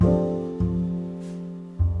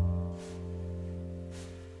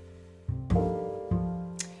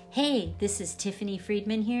Hey, this is Tiffany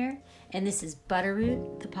Friedman here, and this is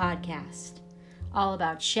Butterroot, the podcast, all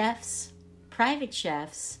about chefs, private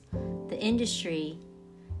chefs, the industry,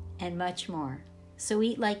 and much more. So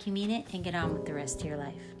eat like you mean it and get on with the rest of your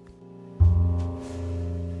life.